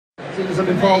because I'm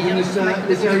involved in this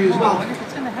area as well.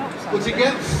 But to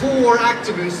get 4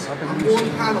 activists on one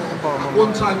panel at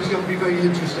one time is going to be very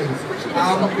interesting.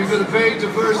 We've got a very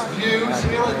diverse views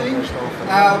here, I think.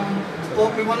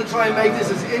 But we want to try and make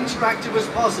this as interactive as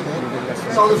possible.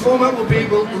 So the format will be,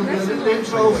 we'll get a little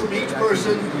intro from each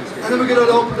person, and then we're going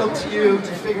to open it up to you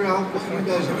to figure out what you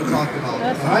guys are going to talk about.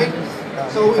 Alright?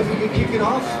 So if we can kick it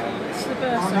off.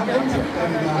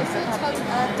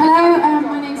 Hello,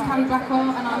 my name's Callie Blackwell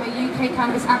and I'm a UK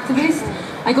cannabis activist.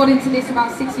 I got into this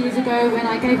about 6 years ago when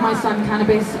I gave my son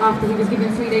cannabis after he was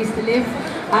given 3 days to live,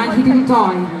 and he didn't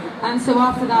die. And so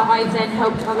after that I've then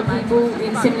helped other people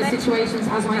in similar situations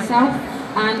as myself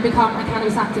and become a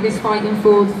cannabis activist fighting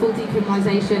for the full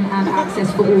decriminalisation and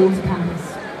access for all to cannabis.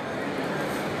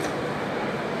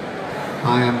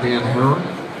 Hi, I'm Dan Herr.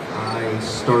 I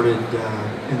started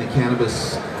in the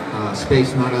cannabis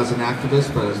space not as an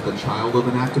activist, but as the child of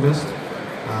an activist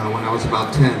when I was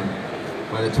about 10.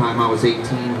 By the time I was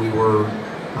 18, we were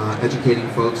educating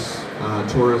folks,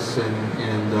 tourists,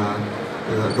 and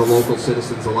the local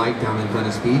citizens alike down in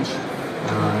Venice Beach.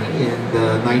 In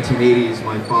the 1980s,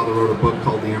 my father wrote a book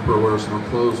called The Emperor Wears No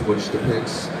Clothes, which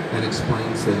depicts and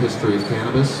explains the history of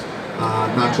cannabis,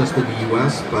 not just in the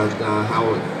US, but how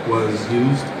it was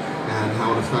used and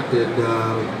how it affected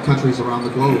countries around the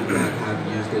globe that had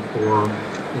used it for,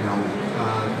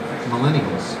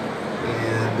 millennials.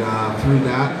 And through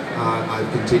that,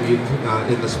 I've continued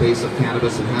in the space of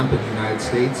cannabis and hemp in the United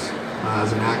States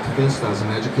as an activist, as an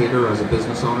educator, as a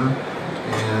business owner.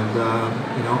 And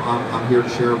I'm here to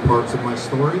share parts of my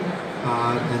story,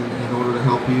 and in order to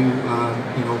help you,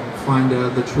 find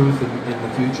the truth in the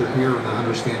future here and the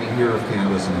understanding here of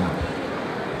cannabis and hemp.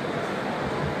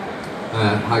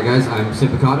 Hi guys, I'm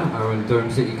Simpa Carter. I run Durham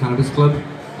City Cannabis Club.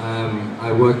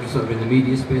 I work sort of in the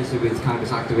media space with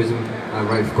cannabis activism. I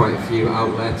write for quite a few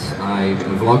outlets. I'm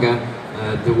a vlogger.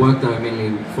 The work that I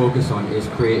mainly focus on is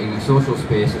creating a social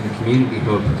space and a community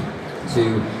hub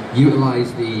to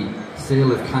utilise the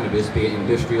sale of cannabis, be it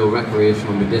industrial,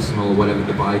 recreational, medicinal, whatever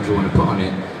divide you want to put on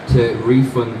it, to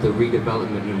refund the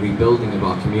redevelopment and rebuilding of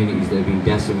our communities that have been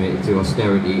decimated through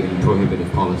austerity and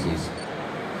prohibitive policies.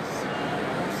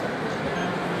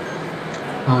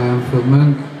 Hi, I'm Phil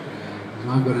Monk,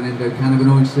 and I've got an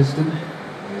endocannabinoid system,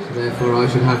 so therefore I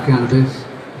should have cannabis.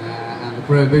 And the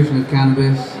prohibition of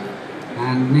cannabis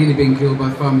and nearly being killed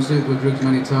by pharmaceutical drugs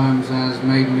many times has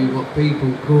made me what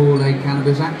people call a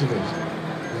cannabis activist.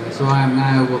 So I am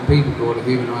now what people call a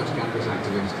human rights cannabis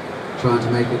activist, trying to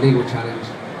make a legal challenge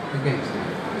against that.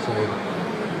 So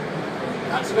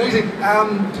that's amazing.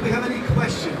 Do we have any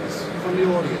questions from the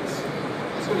audience?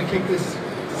 I'm just going to kick this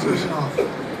discussion off.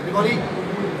 Anybody?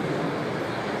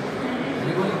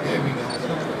 Anybody? There we go.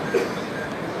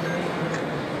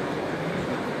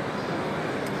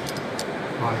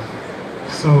 Hi.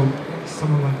 So,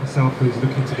 someone like myself who's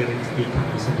looking to get into the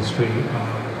cannabis industry,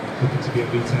 looking to be a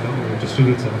retailer or a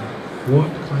distributor, what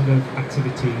kind of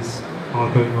activities are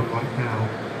going on right now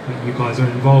that you guys are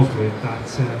involved with that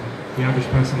the average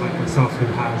person like myself who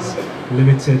has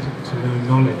limited to no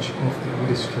knowledge of the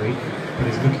industry but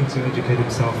is looking to educate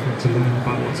himself and to learn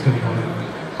about what's going on and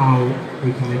how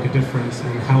we can make a difference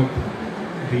and help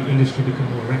the industry become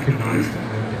more recognised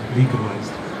and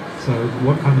legalised? So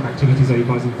what kind of activities are you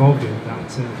guys involved in that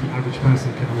the average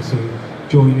person can also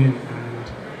join in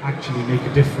and actually make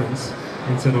a difference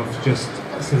instead of just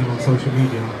sitting on social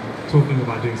media talking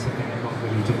about doing something and not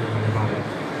really doing anything about it?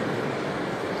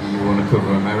 Do you want to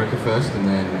cover America first and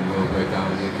then we'll break down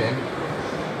the UK?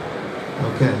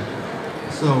 Okay.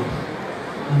 So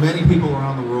many people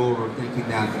around the world are thinking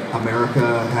that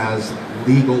America has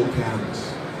legal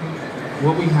cannabis.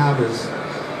 What we have is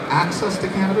access to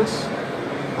cannabis,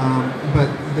 but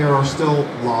there are still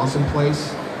laws in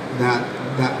place that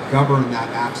govern that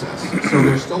access. So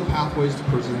there's still pathways to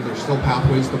prison, there's still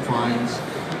pathways to fines,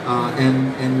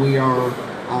 and we are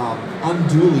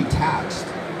unduly taxed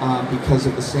because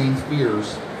of the same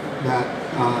fears that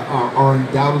are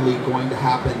undoubtedly going to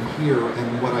happen here,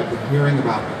 and what I've been hearing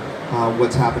about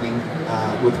what's happening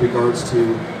with regards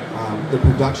to the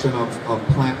production of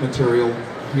plant material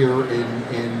here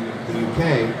in the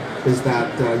UK is that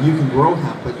you can grow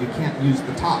hemp, but you can't use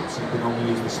the tops. You can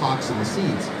only use the stalks and the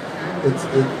seeds.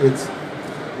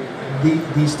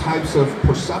 These types of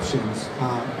perceptions,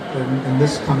 and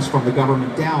this comes from the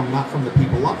government down, not from the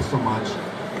people up so much,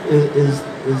 is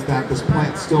that this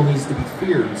plant still needs to be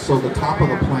feared. So the top of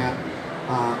the plant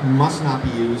must not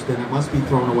be used, and it must be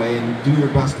thrown away, and do your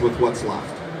best with what's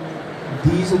left.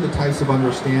 These are the types of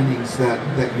understandings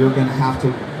that you're going to have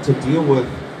to deal with,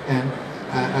 and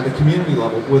at a community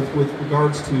level with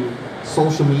regards to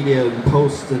social media and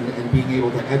posts and being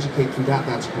able to educate through that,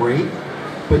 that's great.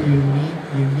 But you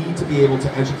need to be able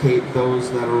to educate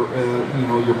those that are, you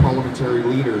know, your parliamentary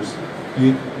leaders.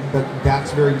 But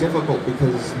that's very difficult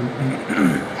because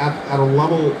at a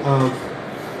level of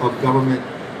government,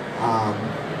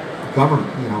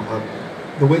 you know,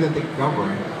 the way that they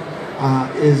govern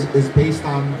is based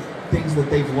on things that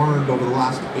they've learned over the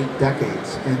last 8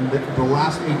 decades. And the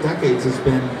last 8 decades has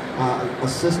been a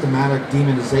systematic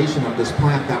demonization of this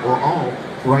plant that we're all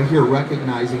right here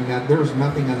recognizing that there's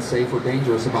nothing unsafe or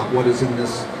dangerous about what is in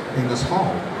this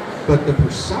hall. But the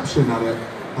perception of it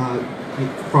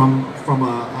from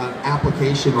an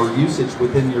application or usage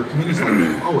within your community is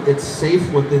like, oh, it's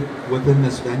safe within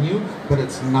this venue, but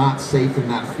it's not safe in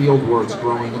that field where it's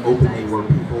growing openly, where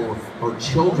people or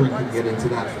children can get into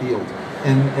that field.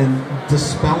 And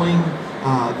dispelling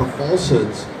the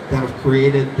falsehoods that have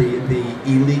created the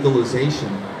illegalization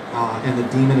and the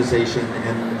demonization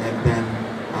and then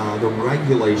the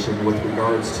regulation with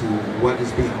regards to what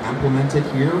is being implemented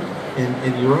here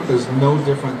in Europe is no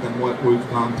different than what we've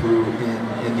gone through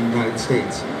in the United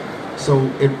States. So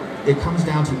it comes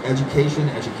down to education,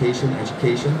 education,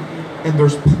 education, and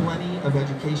there's plenty of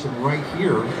education right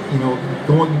here. You know,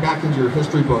 going back into your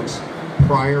history books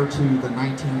prior to the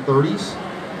 1930s,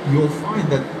 you'll find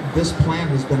that this plant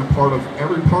has been a part of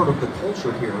every part of the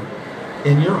culture here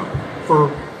in Europe for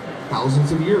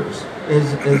thousands of years.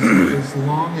 As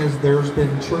long as there's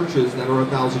been churches that are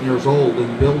 1,000 years old,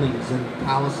 and buildings and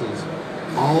palaces,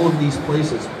 all of these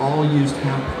places all used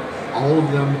hemp. All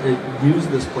of them used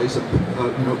this place,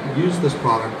 used this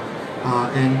product,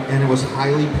 and it was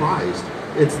highly prized.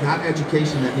 It's that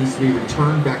education that needs to be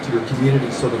returned back to your community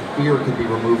so the fear can be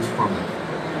removed from it.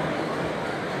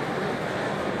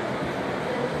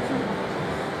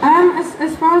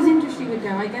 As far as industry would go,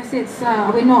 I guess it's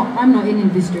I'm not in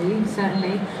industry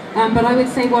certainly, but I would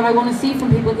say what I want to see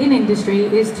from people in industry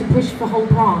is to push for whole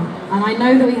plant. And I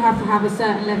know that we have to have a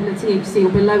certain level of THC or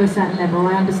below a certain level.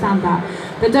 I understand that,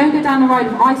 but don't go down the road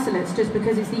of isolates just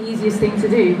because it's the easiest thing to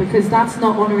do, because that's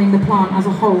not honouring the plant as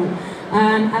a whole.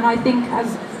 And I think,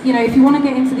 as you know, if you want to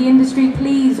get into the industry,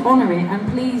 please honour it and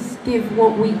please give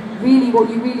what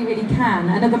you really can.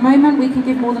 And at the moment, we can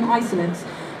give more than isolates.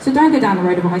 So don't go down the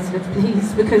road of isolates,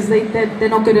 please, because they're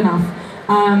not good enough,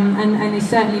 and they're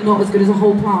certainly not as good as a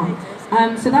whole plant.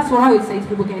 So that's what I would say to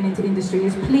people getting into industry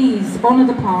is please honour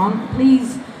the plant,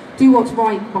 please do what's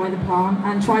right by the plant,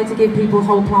 and try to give people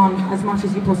whole plant as much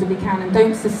as you possibly can, and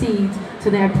don't secede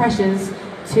to their pressures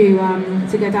to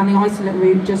go down the isolate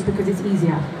route just because it's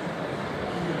easier.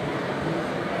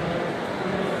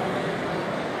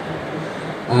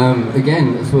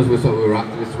 Again, I suppose we're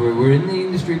activists. We're in the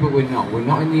industry, but we're not. We're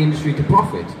not in the industry to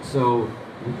profit. So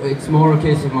it's more a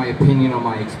case of my opinion or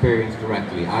my experience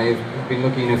directly. I've been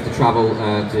lucky enough to travel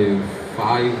to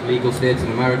 5 legal states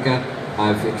in America.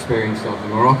 I've experienced the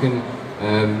Moroccan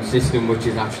system, which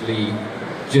is actually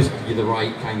just you're the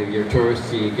right kind of, you're a tourist,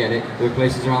 so you get it. There are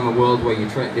places around the world where you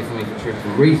treat differently for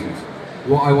different reasons.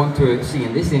 What I want to see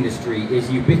in this industry is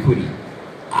ubiquity,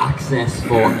 access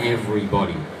for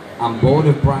everybody. I'm bored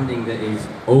of branding that is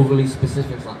overly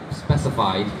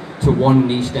specified to one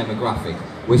niche demographic.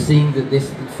 We're seeing that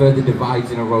this further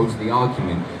divides and erodes the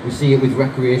argument. We see it with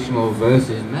recreational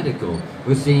versus medical.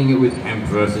 We're seeing it with hemp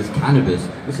versus cannabis.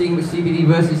 We're seeing it with CBD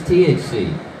versus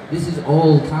THC. This is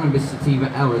all cannabis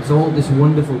sativa L. It's all this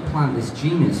wonderful plant, this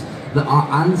genus that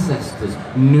our ancestors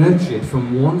nurtured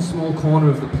from one small corner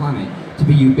of the planet to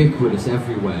be ubiquitous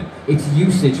everywhere. Its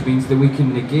usage means that we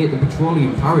can negate the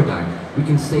petroleum paradigm, we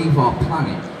can save our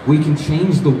planet, we can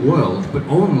change the world, but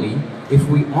only if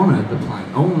we honour the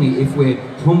planet, only if we're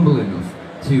humble enough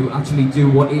to actually do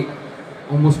what it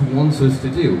almost wants us to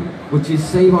do, which is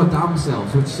save our damn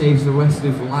selves, which saves the rest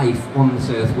of life on this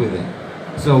earth with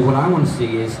it. So what I want to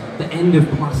see is the end of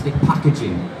plastic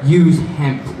packaging. Use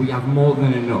hemp, we have more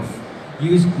than enough.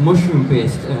 Use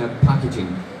mushroom-based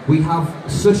packaging. We have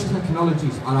such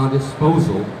technologies at our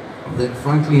disposal that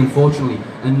frankly, unfortunately,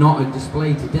 are not at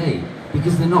display today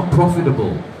because they're not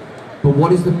profitable. But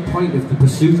what is the point of the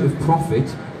pursuit of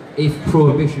profit if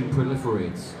prohibition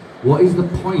proliferates? What is the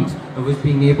point of us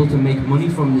being able to make money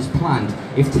from this plant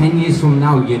if 10 years from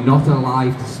now you're not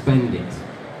alive to spend it?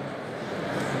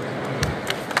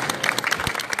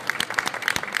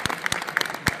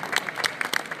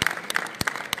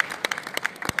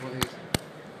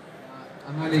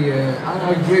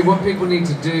 I agree. What people need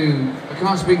to do, I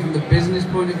can't speak from the business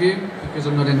point of view because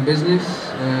I'm not in business,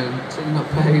 certainly not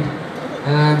paid.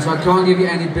 So I can't give you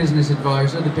any business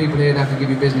advice. Other people here have to give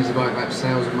you business advice about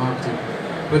sales and marketing.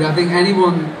 But I think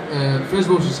anyone, first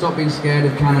of all, should stop being scared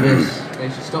of cannabis. They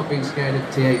should stop being scared of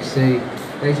THC.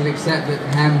 They should accept that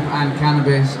hemp and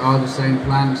cannabis are the same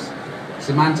plants.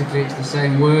 Semantically, it's the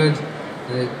same word.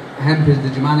 Hemp is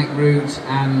the Germanic root,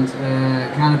 and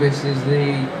cannabis is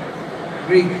the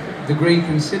Greek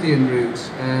and Scythian root.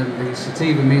 The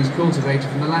sativa means cultivated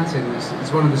from the Latin.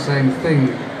 It's one of the same thing.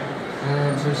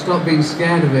 So stop being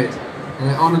scared of it.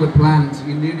 Honour the plant.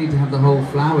 You do need to have the whole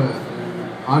flower.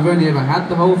 I've only ever had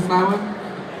the whole flower.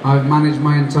 I've managed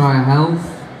my entire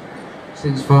health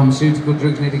since pharmaceutical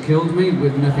drugs nearly killed me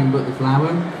with nothing but the flower.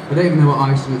 I don't even know what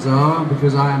isolates are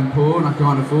because I am poor and I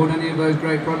can't afford any of those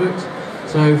great products.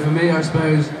 So for me, I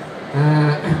suppose,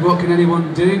 what can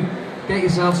anyone do? Get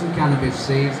yourself some cannabis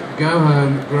seeds, go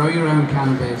home, grow your own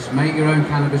cannabis, make your own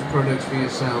cannabis products for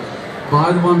yourself.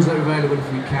 Buy the ones that are available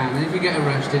if you can, and if you get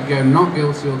arrested, go not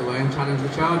guilty all the way and challenge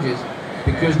the charges,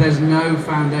 because there's no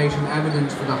foundation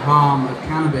evidence for the harm of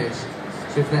cannabis.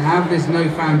 So if they have this no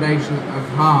foundation of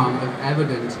harm, of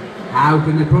evidence, how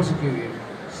can they prosecute you?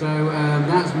 So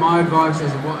that's my advice as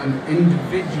to what an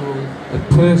individual, a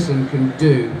person can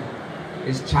do,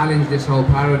 is challenge this whole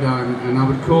paradigm. And I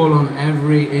would call on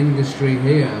every industry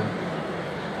here,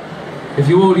 if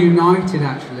you all united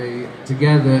actually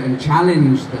together and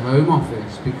challenge the Home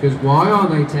Office, because why are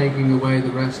they taking away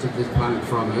the rest of this plant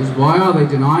from us? Why are they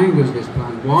denying us this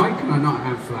plant? Why can I not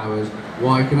have flowers?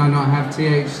 Why can I not have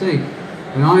THC?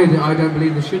 And I don't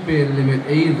believe there should be a limit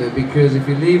either, because if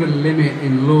you leave a limit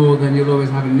in law, then you'll always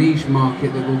have a niche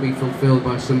market that will be fulfilled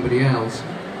by somebody else,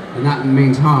 and that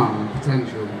means harm,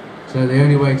 potential. So the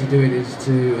only way to do it is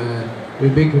to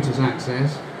ubiquitous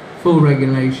access, full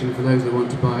regulation for those that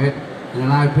want to buy it, and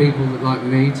allow people that like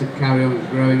me to carry on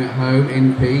growing at home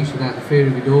in peace without the fear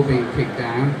of your door being kicked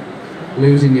down,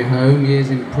 losing your home, years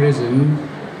in prison,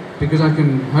 because I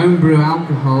can homebrew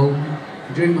alcohol,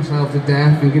 drink myself to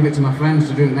death and give it to my friends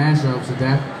to drink themselves to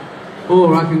death,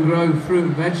 or I can grow fruit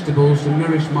and vegetables to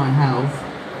nourish my health.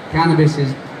 Cannabis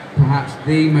is perhaps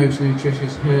the most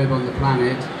nutritious herb on the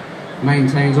planet,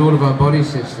 maintains all of our body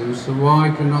systems, so why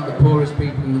cannot the poorest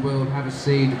people in the world have a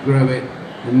seed, grow it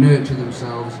and nurture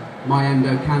themselves, my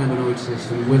endocannabinoid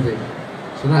system with it?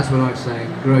 So that's what I'd say,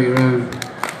 grow your own.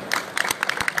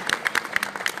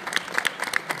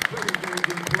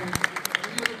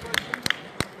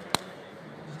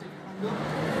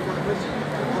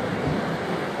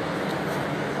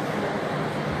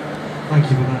 Thank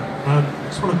you for that. I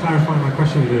just want to clarify my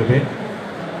question a little bit.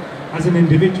 As an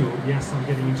individual, yes, I'm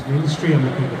getting into the industry, I'm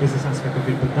looking at the business aspect of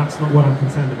it, but that's not what I'm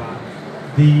concerned about.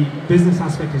 The business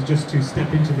aspect is just to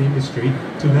step into the industry,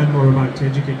 to learn more about, to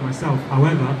educate myself.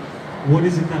 However, what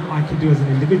is it that I can do as an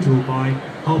individual by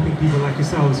helping people like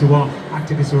yourselves who are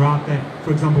activists who are out there,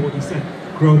 for example, what you said,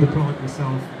 grow the plant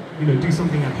yourself, you know, do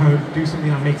something at home, do something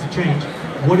that makes a change.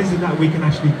 What is it that we can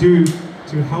actually do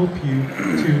to help you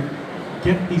to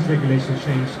get these regulations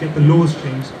changed, get the laws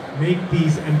changed, make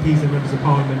these MPs and members of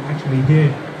parliament actually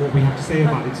hear what we have to say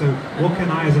about it? So what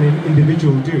can I as an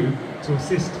individual do to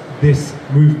assist this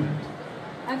movement?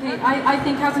 Okay, I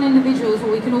think as an individual,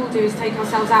 what we can all do is take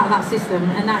ourselves out of that system,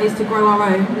 and that is to grow our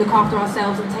own, look after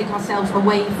ourselves and take ourselves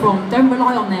away from, don't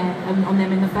rely on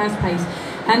them in the first place.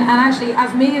 And actually,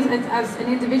 as me, as an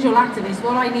individual activist,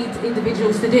 what I need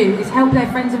individuals to do is help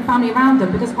their friends and family around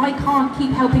them, because I can't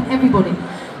keep helping everybody.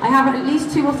 I have at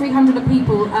least 200 or 300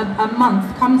 people a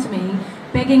month come to me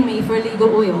begging me for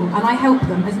illegal oil, and I help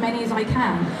them, as many as I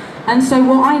can. And so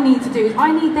what I need to do is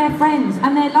I need their friends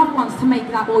and their loved ones to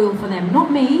make that oil for them,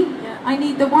 not me. I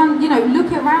need the one, you know,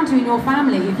 look around you in your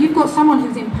family. If you've got someone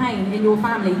who's in pain in your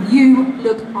family, you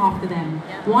look after them.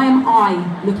 Why am I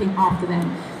looking after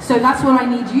them? So that's what I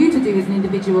need you to do as an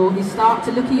individual, is start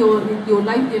to look at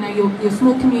your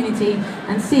small community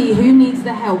and see who needs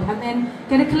the help, and then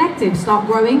get a collective, start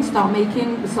growing, start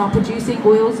producing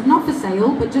oils, not for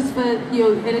sale, but just for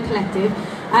in a collective,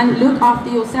 and look after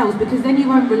yourselves, because then you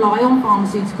won't rely on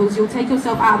pharmaceuticals. You'll take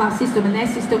yourself out of that system, and their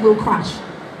system will crash.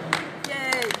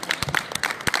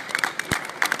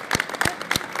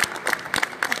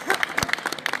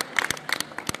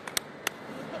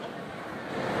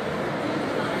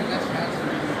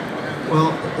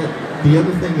 Well, the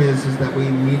other thing is that we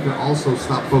need to also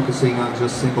stop focusing on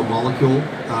just single molecule,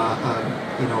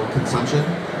 consumption.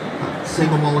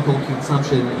 Single molecule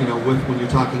consumption, when you're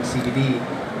talking CBD,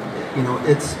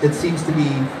 it seems to be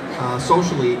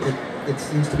socially, it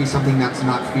seems to be something that's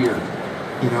not feared.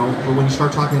 But when you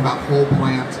start talking about whole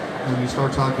plant, when you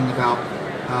start talking about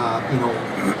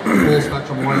full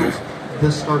spectrum oils,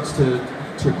 this starts to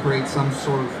create some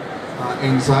sort of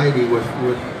anxiety with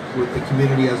the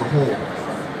community as a whole.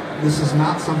 This is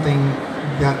not something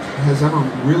that has ever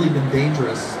really been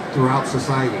dangerous throughout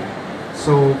society.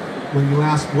 So when you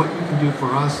ask what you can do for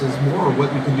us is more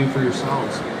what you can do for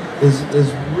yourselves,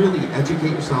 is really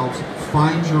educate yourselves,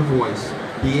 find your voice,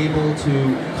 be able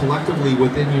to collectively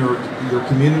within your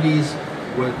communities,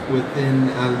 within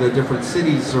the different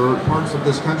cities or parts of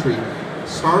this country,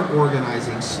 start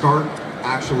organizing, start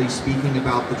actually speaking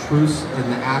about the truths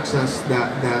and the access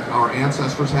that our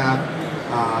ancestors had,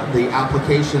 the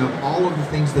application of all of the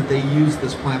things that they used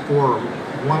this plant for,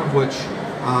 one of which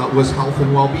was health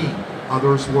and well-being.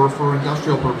 Others were for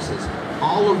industrial purposes.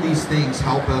 All of these things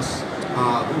help us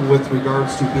with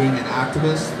regards to being an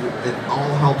activist. It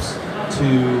all helps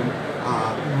to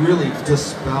really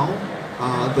dispel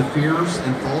the fears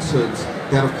and falsehoods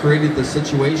that have created the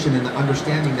situation and the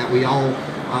understanding that we all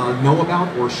know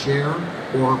about or share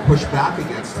or push back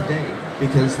against today,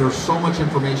 because there's so much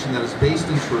information that is based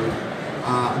in truth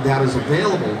that is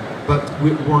available, but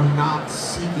we're not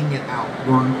seeking it out.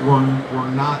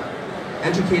 We're not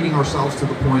educating ourselves to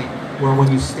the point where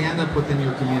when you stand up within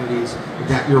your communities,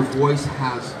 that your voice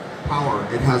has power,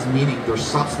 it has meaning, there's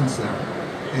substance there.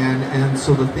 And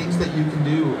so the things that you can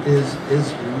do is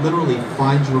literally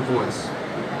find your voice.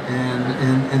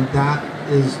 And that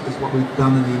is what we've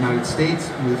done in the United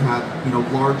States. We've had, you know,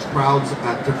 large crowds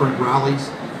at different rallies,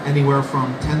 anywhere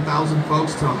from 10,000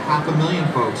 folks to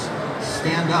 500,000 folks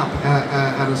stand up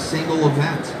at a single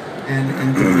event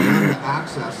and demand the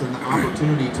access and the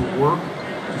opportunity to work,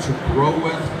 to grow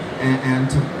with, and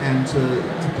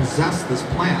to possess this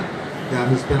plant that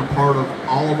has been a part of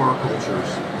all of our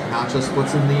cultures, not just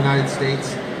what's in the United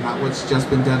States, not what's just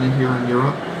been done in here in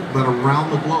Europe, but around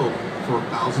the globe for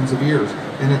thousands of years.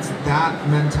 And it's that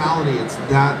mentality, it's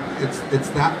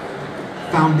that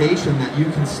foundation that you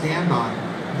can stand on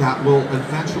that will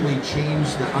eventually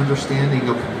change the understanding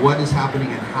of what is happening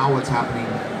and how it's happening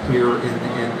here in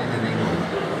England.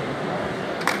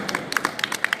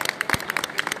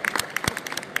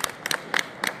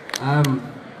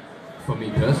 For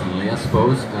me personally, I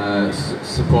suppose,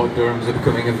 support Durham's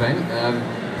upcoming event.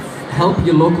 Help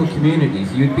your local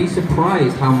communities. You'd be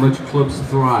surprised how much clubs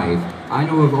thrive. I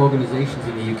know of organisations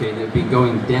in the UK that have been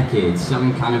going decades,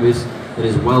 selling cannabis that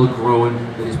is well grown,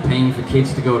 that is paying for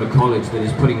kids to go to college, that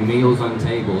is putting meals on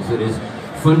tables, that is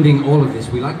funding all of this.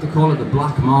 We like to call it the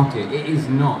black market. It is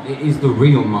not. It is the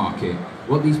real market.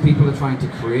 What these people are trying to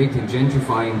create and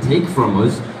gentrify and take from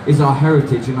us is our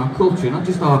heritage and our culture, not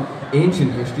just our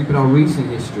ancient history, but our recent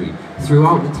history.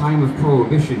 Throughout the time of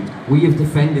Prohibition, we have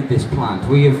defended this plant.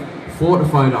 We have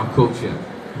fortified our culture.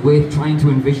 We're trying to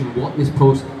envision what this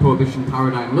post-Prohibition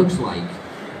paradigm looks like.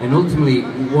 And ultimately,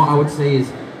 what I would say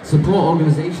is support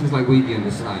organisations like We The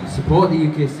Undersigned, support the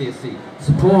UKCSC,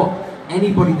 support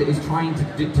anybody that is trying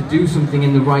to do something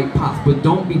in the right path, but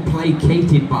don't be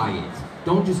placated by it.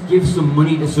 Don't just give some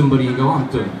money to somebody and go, I'm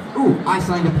done. Ooh, I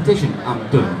signed a petition, I'm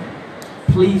done.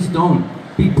 Please don't.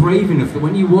 Be brave enough that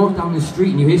when you walk down the street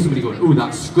and you hear somebody going, ooh,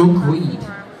 that's skunk weed.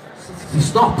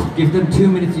 Stop. Give them 2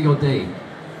 minutes of your day.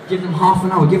 Give them half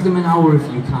an hour. Give them an hour if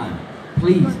you can.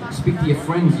 Please speak to your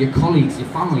friends, your colleagues, your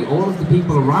family, all of the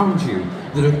people around you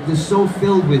that are so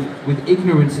filled with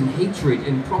ignorance and hatred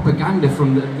and propaganda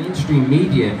from the mainstream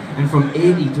media and from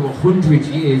 80 to 100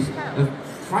 years of,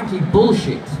 frankly,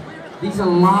 bullshit. These are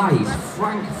lies,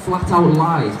 frank, flat-out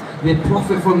lies. They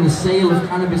profit from the sale of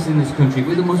cannabis in this country.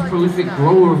 We're the most prolific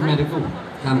grower of medical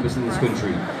cannabis in this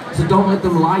country. So don't let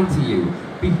them lie to you.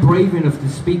 Be brave enough to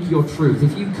speak your truth.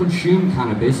 If you consume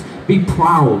cannabis, be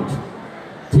proud.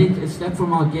 Take a step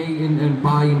from our gay and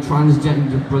bi and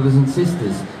transgender brothers and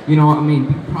sisters. You know what I mean?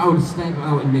 Be proud to step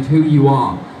out and admit who you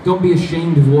are. Don't be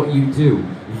ashamed of what you do.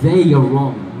 They are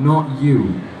wrong, not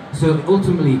you. So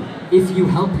ultimately, if you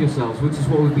help yourselves, which is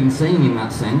what we've been saying in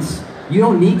that sense, you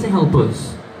don't need to help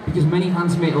us, because many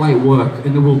hands make light work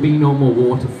and there will be no more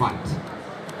war to fight.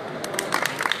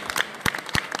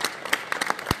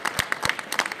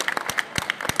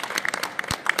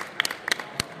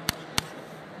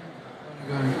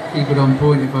 Keep it on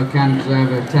point if I can, because I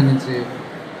have a tendency of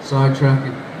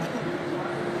sidetracking.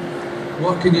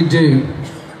 What can you do?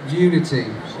 Unity,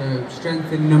 so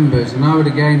strength in numbers, and I would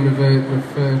again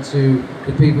refer to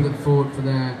the people that fought for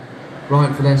their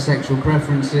right for their sexual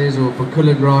preferences, or for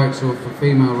coloured rights, or for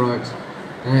female rights.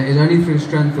 Is only through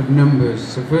strength of numbers.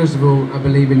 So first of all, I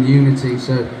believe in unity,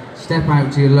 so step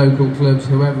out to your local clubs,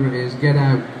 whoever it is, get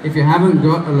out. If you haven't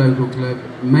got a local club,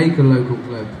 make a local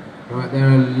club. Right, there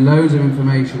are loads of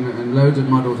information and loads of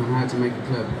models on how to make a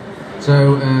club.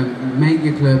 So make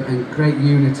your club and create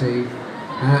unity.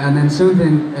 And then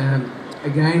something,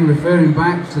 again, referring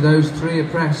back to those three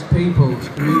oppressed peoples,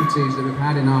 communities that we've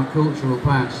had in our cultural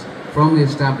past, from the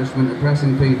establishment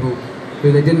oppressing people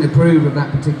who they didn't approve of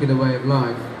that particular way of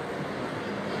life.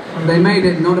 they made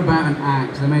it not about an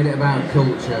act, they made it about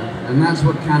culture. And that's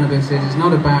what cannabis is. It's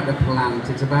not about the plant,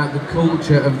 it's about the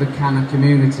culture of the canna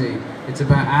community. It's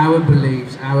about our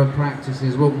beliefs, our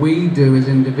practices, what we do as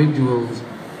individuals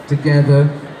together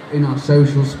in our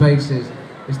social spaces.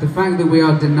 It's the fact that we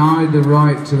are denied the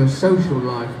right to a social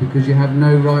life because you have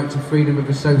no right to freedom of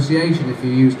association if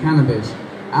you use cannabis.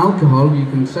 Alcohol, you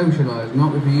can socialise,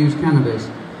 not if you use cannabis.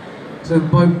 So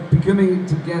by becoming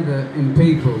together in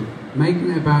people,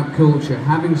 making it about culture,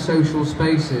 having social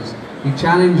spaces, you're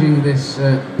challenging this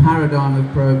paradigm of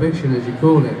prohibition, as you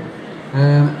call it.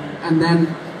 And then,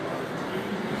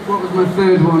 what was my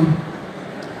third one?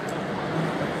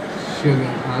 Sugar.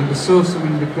 I just saw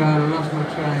something in the crowd, I lost my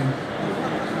train.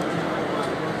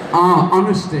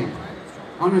 Honesty.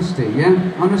 Honesty,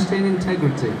 yeah? Honesty and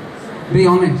integrity. Be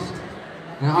honest.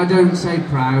 I don't say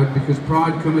proud because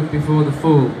pride cometh before the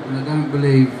fall, and I don't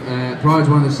believe pride's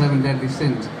one of the 7 deadly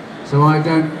sins. So I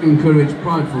don't encourage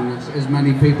pridefulness, as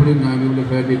many people who know me will have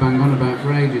heard me bang on about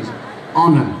for ages.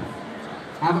 Honour.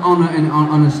 Have honour and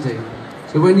honesty.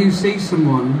 So when you see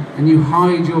someone and you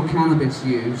hide your cannabis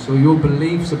use or your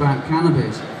beliefs about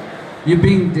cannabis, you're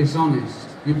being dishonest.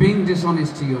 You're being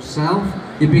dishonest to yourself,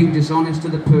 you're being dishonest to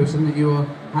the person that you are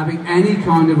having any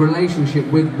kind of relationship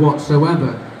with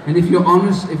whatsoever. And if you're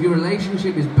honest, if your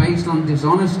relationship is based on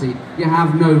dishonesty, you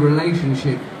have no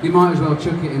relationship. You might as well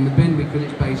chuck it in the bin because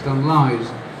it's based on lies.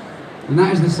 And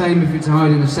that is the same if it's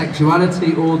hiding a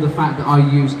sexuality or the fact that I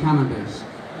use cannabis.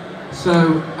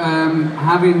 So,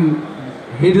 having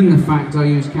hidden the fact I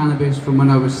use cannabis from when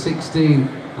I was 16,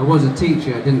 I was a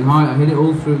teacher, I didn't hide, I hid it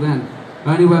all through then.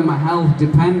 Only when my health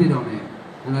depended on it,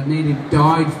 and I'd nearly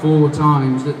died 4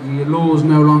 times, that the laws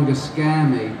no longer scare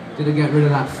me, did I get rid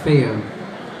of that fear.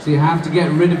 So you have to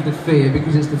get rid of the fear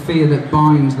because it's the fear that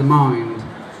binds the mind.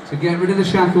 So get rid of the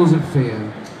shackles of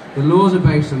fear. The laws are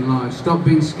based on lies. Stop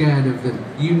being scared of them.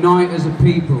 Unite as a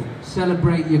people.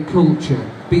 Celebrate your culture.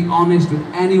 Be honest with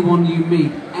anyone you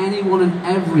meet. Anyone and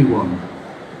everyone.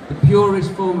 The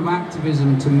purest form of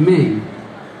activism to me,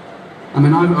 I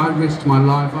mean, I risked my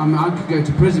life. I mean, I could go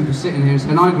to prison for sitting here and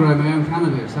saying I grow my own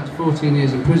cannabis. That's 14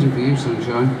 years in prison for you,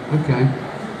 sunshine. Okay.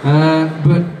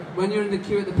 But when you're in the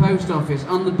queue at the post office,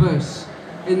 on the bus,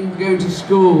 going to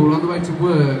school, on the way to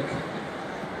work,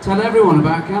 tell everyone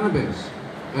about cannabis.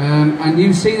 And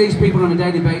you see these people on a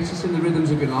daily basis in the rhythms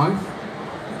of your life.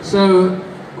 So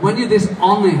when you're this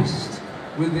honest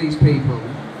with these people,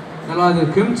 they'll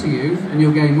either come to you and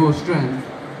you'll gain more strength,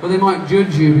 or they might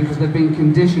judge you because they've been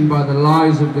conditioned by the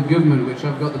lies of the government, which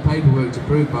I've got the paperwork to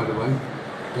prove, by the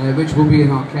way, which will be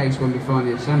in our case when we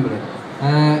finally assemble it.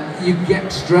 You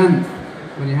get strength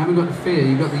when you haven't got the fear,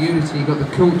 you've got the unity, you've got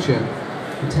the culture.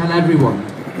 You tell everyone,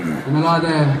 and they'll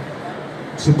either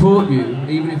support you,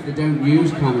 even if they don't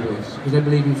use cannabis, because they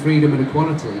believe in freedom and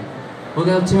equality, or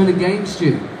they'll turn against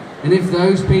you. And if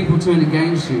those people turn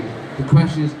against you, the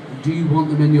question is, do you want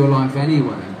them in your life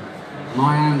anyway?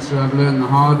 My answer, I've learned the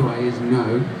hard way, is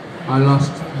no. I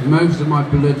lost most of my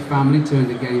blood family turned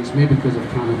against me because of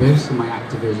cannabis and my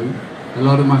activism. A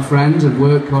lot of my friends and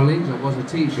work colleagues, I was a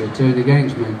teacher, turned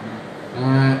against me.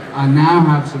 I now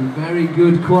have some very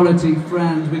good quality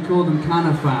friends, we call them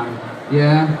Canna Fam,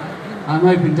 yeah? I'm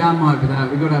hoping Dan might be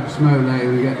that, we've got to have a smoke later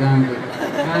when we get down to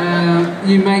it.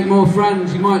 You make more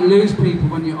friends, you might lose people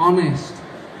when you're honest,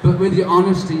 but with your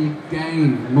honesty you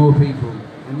gain more people,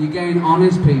 and you gain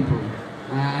honest people,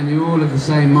 and you're all of the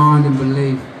same mind and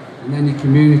belief, and then your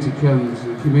community comes,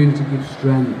 and the community gives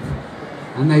strength,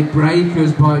 and they break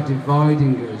us by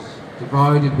dividing us.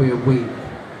 Divided we are weak.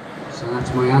 So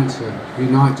that's my answer,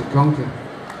 unite to conquer.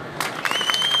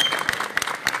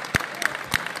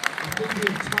 I think we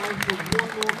have time for one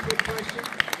more quick question.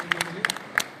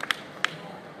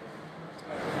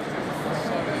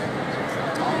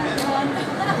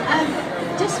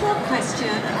 Just one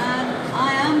question.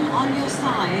 I am on your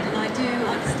side and I do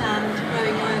understand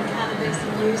growing your own cannabis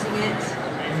and using it.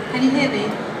 Can you hear me?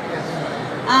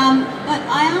 But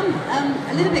I am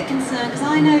a little bit concerned because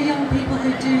I know young people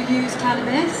who do use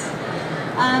cannabis.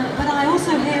 But I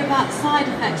also hear about side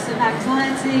effects of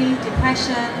anxiety,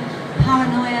 depression,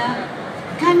 paranoia.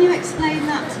 Can you explain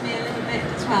that to me a little bit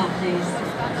as well, please?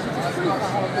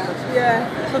 Yeah.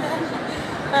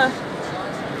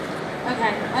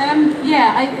 Okay.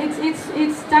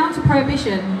 It's down to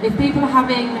prohibition. If people are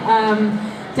having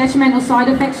detrimental side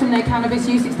effects from their cannabis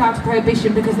use, it's down to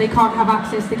prohibition because they can't have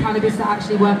access to cannabis that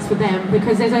actually works for them.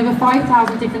 Because there's over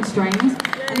 5,000 different strains,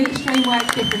 and each strain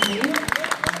works differently.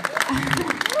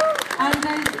 And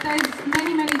there's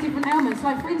many different elements.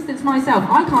 Like for instance, myself,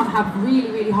 I can't have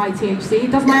really high THC.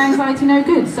 It does my anxiety no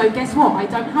good. So guess what? I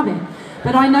don't have it.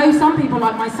 But I know some people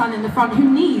like my son in the front who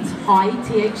needs high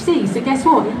THC, so guess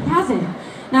what? He has it.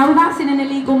 Now that's in an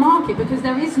illegal market because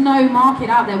there is no market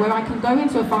out there where I can go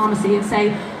into a pharmacy and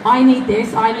say, I need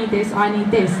this, I need this, I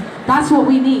need this. That's what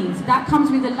we need. That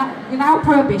comes with without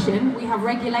prohibition, we have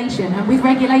regulation, and with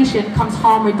regulation comes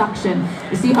harm reduction.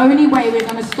 It's the only way we're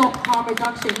going to stop harm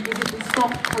reduction is if we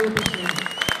stop prohibition.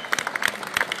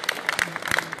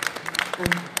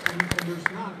 And there's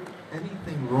not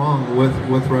anything wrong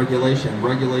with regulation.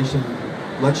 Regulation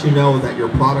lets you know that your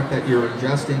product that you're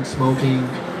ingesting, smoking,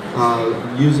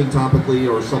 using topically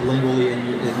or sublingually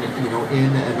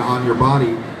in and on your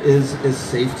body is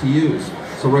safe to use.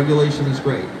 So regulation is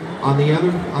great. On the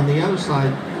other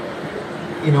side,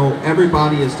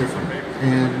 everybody is different,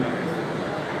 and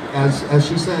as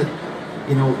she said,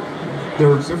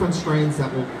 there's different strains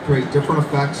that will create different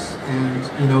effects, and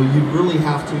you really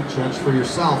have to judge for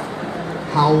yourself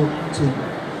how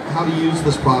to use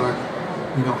this product,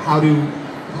 how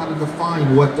to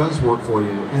define what does work for you.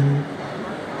 And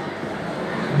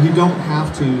you don't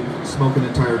have to smoke an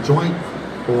entire joint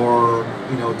or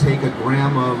take a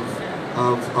gram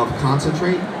of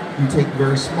concentrate. You take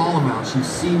very small amounts. You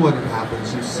see what it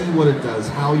happens. You see what it does,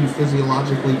 how you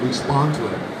physiologically respond to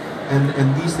it.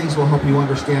 And these things will help you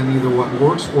understand either what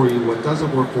works for you, what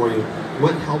doesn't work for you,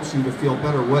 what helps you to feel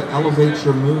better, what elevates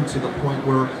your mood to the point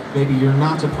where maybe you're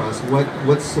not depressed,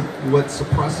 what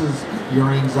suppresses your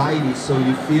anxiety so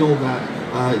you feel that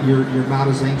you're not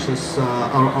as anxious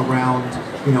around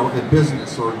a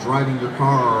business or driving your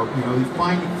car, or you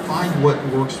find what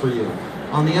works for you.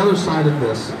 On the other side of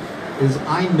this is,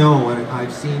 I know, and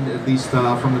I've seen at least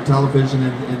from the television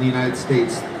in the United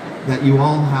States, that you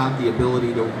all have the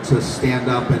ability to stand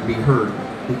up and be heard.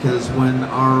 Because when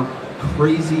our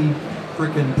crazy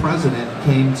frickin' president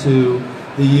came to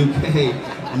the UK,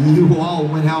 you all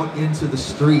went out into the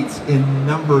streets in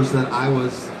numbers that I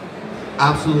was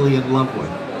absolutely in love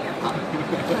with.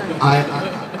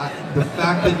 The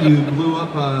fact that you blew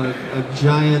up a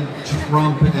giant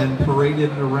Trump and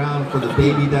paraded it around for the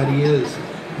baby that he is,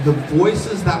 the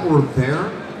voices that were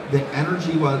there, the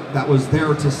energy that was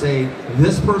there to say,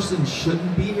 this person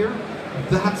shouldn't be here,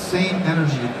 that same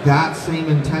energy, that same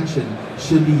intention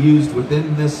should be used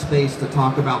within this space to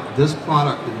talk about this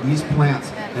product and these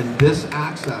plants and this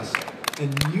access.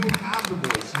 And you have the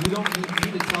voice. You don't need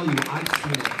me to tell you, I've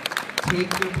seen it.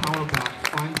 Take your power back,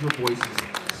 find your voices,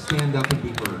 stand up and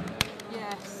be heard.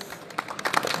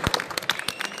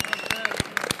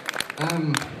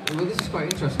 Well, this is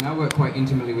quite interesting. I work quite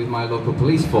intimately with my local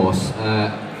police force.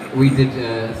 We did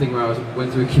a thing where I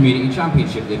went through a community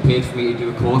championship. They paid for me to do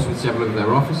a course with several of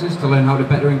their officers to learn how to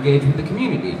better engage with the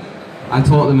community. I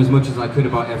taught them as much as I could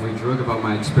about every drug, about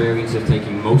my experience of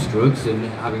taking most drugs and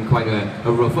having quite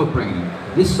a rough upbringing.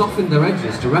 This softened their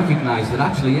edges to recognise that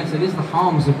actually, yes, it is the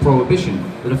harms of prohibition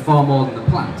that are far more than the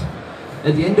plant.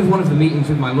 At the end of one of the meetings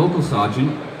with my local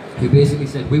sergeant, who basically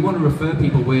said, we want to refer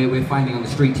people we're finding on the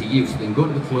street to you, so they can go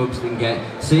to the clubs, they can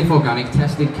get safe, organic,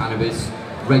 tested cannabis,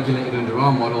 regulated under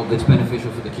our model that's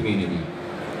beneficial for the community.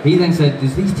 He then said,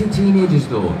 there's these two teenagers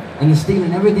though, and they're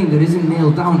stealing everything that isn't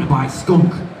nailed down to buy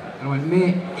skunk. And I went,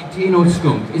 mate, do you know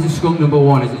skunk? Is it skunk number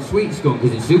one? Is it sweet skunk?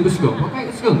 Is it super skunk? What kind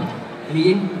of skunk? And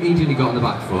he immediately got on the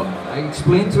back foot. I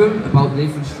explained to him about the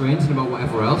different strains and about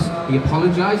whatever else. He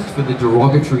apologised for the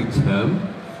derogatory term.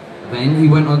 Then he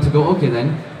went on to go, okay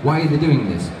then, why are they doing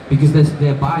this? Because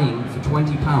they're buying for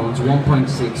 £20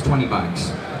 1.6 20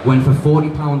 bags, when for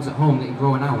 £40 at home they can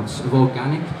grow an ounce of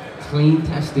organic, clean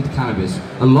tested cannabis.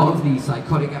 A lot of the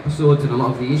psychotic episodes and a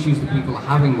lot of the issues that people are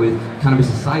having with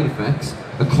cannabis' side effects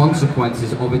are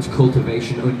consequences of its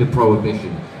cultivation under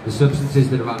prohibition. The substances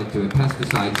that are added to it,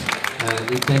 pesticides,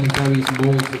 then various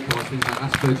molds that cause things like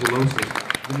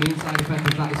aspergillosis. The main side effect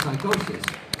of that is psychosis.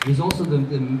 There's also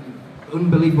the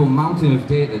unbelievable mountain of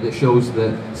data that shows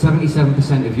that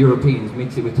 77% of Europeans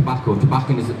mix it with tobacco.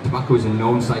 Tobacco is a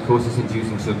known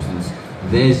psychosis-inducing substance.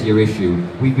 There's your issue.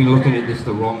 We've been looking at this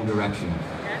the wrong direction.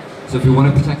 So if we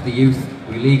want to protect the youth,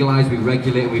 we legalise, we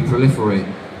regulate, and we proliferate.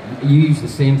 You use the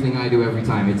same thing I do every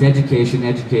time. It's education,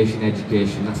 education,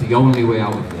 education. That's the only way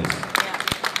out of this.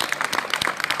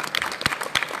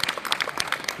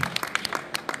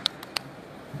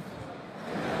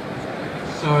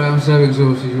 Sorry, I'm so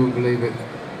exhausted you won't believe it.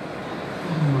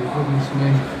 Oh my goodness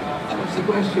me. What's the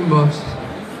question, boss?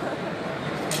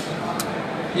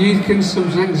 Youth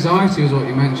consumption anxiety was what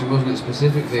you mentioned, wasn't it,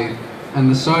 specifically? And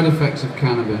the side effects of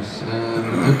cannabis.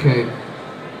 Okay.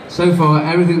 So far,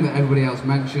 everything that everybody else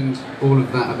mentioned, all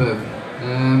of that above.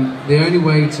 The only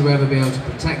way to ever be able to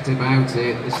protect about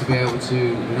it is to be able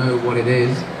to know what it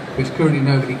is, which currently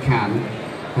nobody can.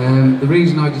 The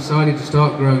reason I decided to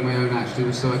start growing my own actually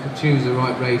was so I could choose the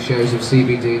right ratios of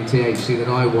CBD and THC that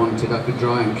I wanted. I could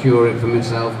try and cure it for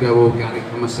myself, go organic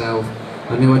for myself.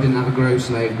 I knew I didn't have a grow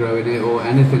slave growing it or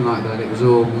anything like that. It was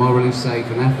all morally safe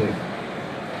and ethic.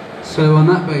 So on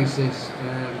that basis,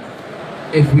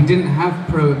 if we didn't have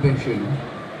prohibition,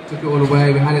 took it all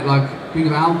away, we had it like, think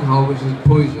of alcohol, which is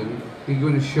poison. You go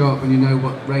in a shop and you know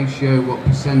what ratio, what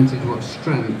percentage, what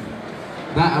strength.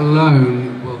 That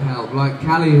alone will help. Like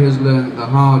Callie has learned the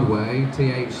hard way,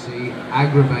 THC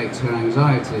aggravates her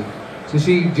anxiety. So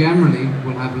she generally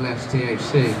will have less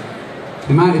THC.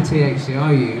 The amount of THC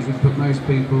I use would put most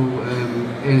people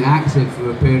inactive for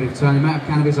a period of time. The amount of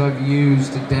cannabis I've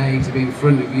used today to be in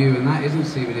front of you, and that isn't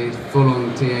CBD, it's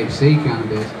full-on THC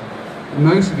cannabis.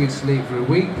 Most of you'd sleep for a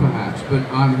week perhaps, but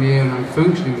I'm here and I'm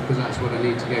functioning because that's what I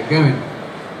need to get going.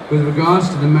 With regards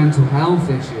to the mental health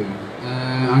issue,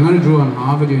 I'm going to draw on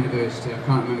Harvard University, I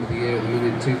can't remember the year at the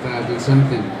minute, 2000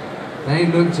 something. They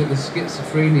looked at the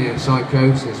schizophrenia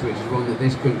psychosis, which is one that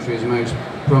this country is most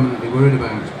prominently worried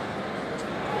about.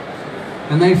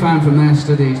 And they found from their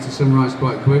studies, to summarise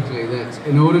quite quickly, that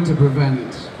in order to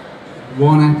prevent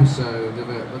one episode of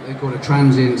what they call a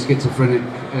transient schizophrenic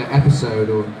episode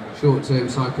or short-term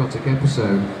psychotic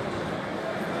episode,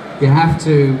 you have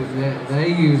to, they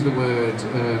use the word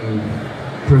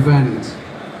prevent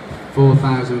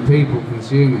 4,000 people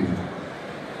consuming,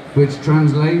 which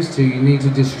translates to you need to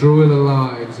destroy the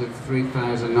lives of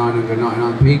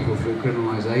 3,999 people through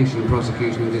criminalisation,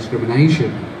 prosecution and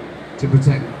discrimination to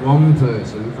protect one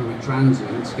person from a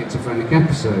transient schizophrenic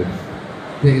episode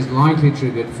that is likely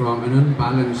triggered from an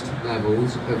unbalanced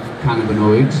levels of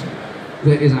cannabinoids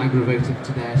that is aggravated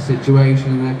to their situation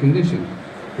and their condition.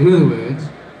 In other words,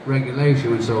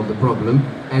 regulation would solve the problem,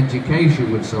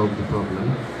 education would solve the problem,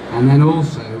 and then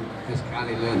also, as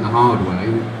Callie learned the hard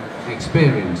way,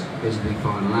 experience is the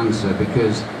final answer,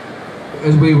 because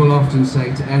as we will often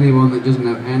say to anyone that doesn't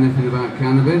know anything about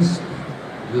cannabis,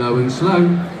 low and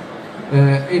slow.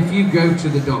 If you go to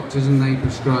the doctors and they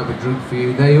prescribe a drug for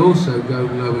you, they also go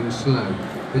low and slow.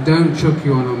 They don't chuck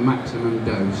you on a maximum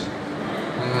dose.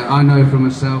 I know for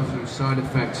myself through side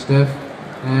effect stuff,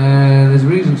 there's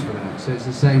reasons for that. So it's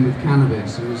the same with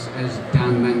cannabis. And as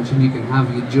Dan mentioned, you can have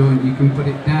your joint, you can put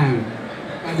it down.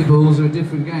 Edibles are a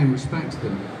different game, respect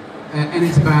them. And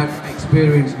it's about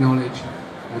experience, knowledge,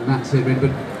 and that's it really.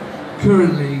 But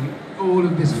currently, all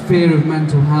of this fear of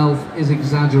mental health is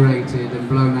exaggerated and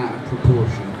blown out of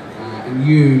proportion and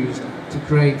used to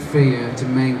create fear to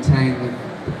maintain the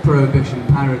prohibition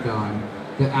paradigm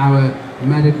that our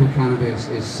medical cannabis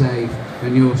is safe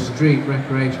and your street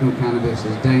recreational cannabis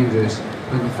is dangerous,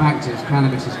 when the fact is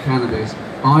cannabis is cannabis.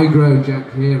 I grow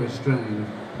Jack Herer strain,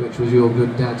 which was your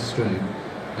good dad's strain.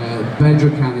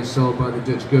 Bedrocan is sold by the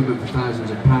Dutch government for thousands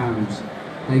of pounds.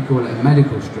 They call it a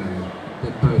medical strain.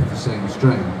 They're both the same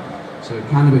strain. So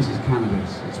cannabis is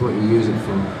cannabis. It's what you use it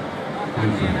for.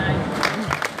 Thank you.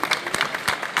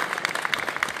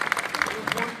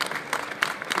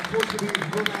 Unfortunately,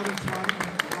 we've run out of time.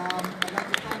 I'd like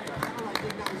to thank the panel. I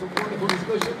think that was a wonderful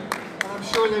discussion. And I'm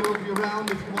sure they will be around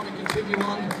if you want to continue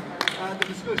on the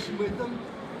discussion with them.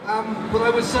 But I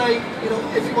would say, you know,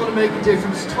 if you want to make a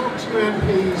difference, talk to your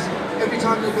MPs every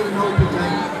time they've got an open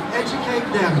day. Educate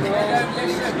them.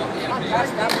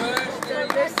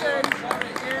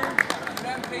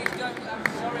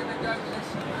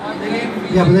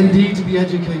 Yeah, but they need to be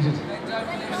educated.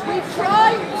 We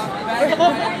tried!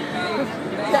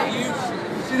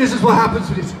 See, this is what happens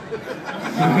with it.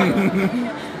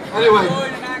 Anyway,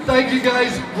 thank you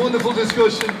guys. Wonderful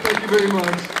discussion. Thank you very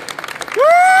much.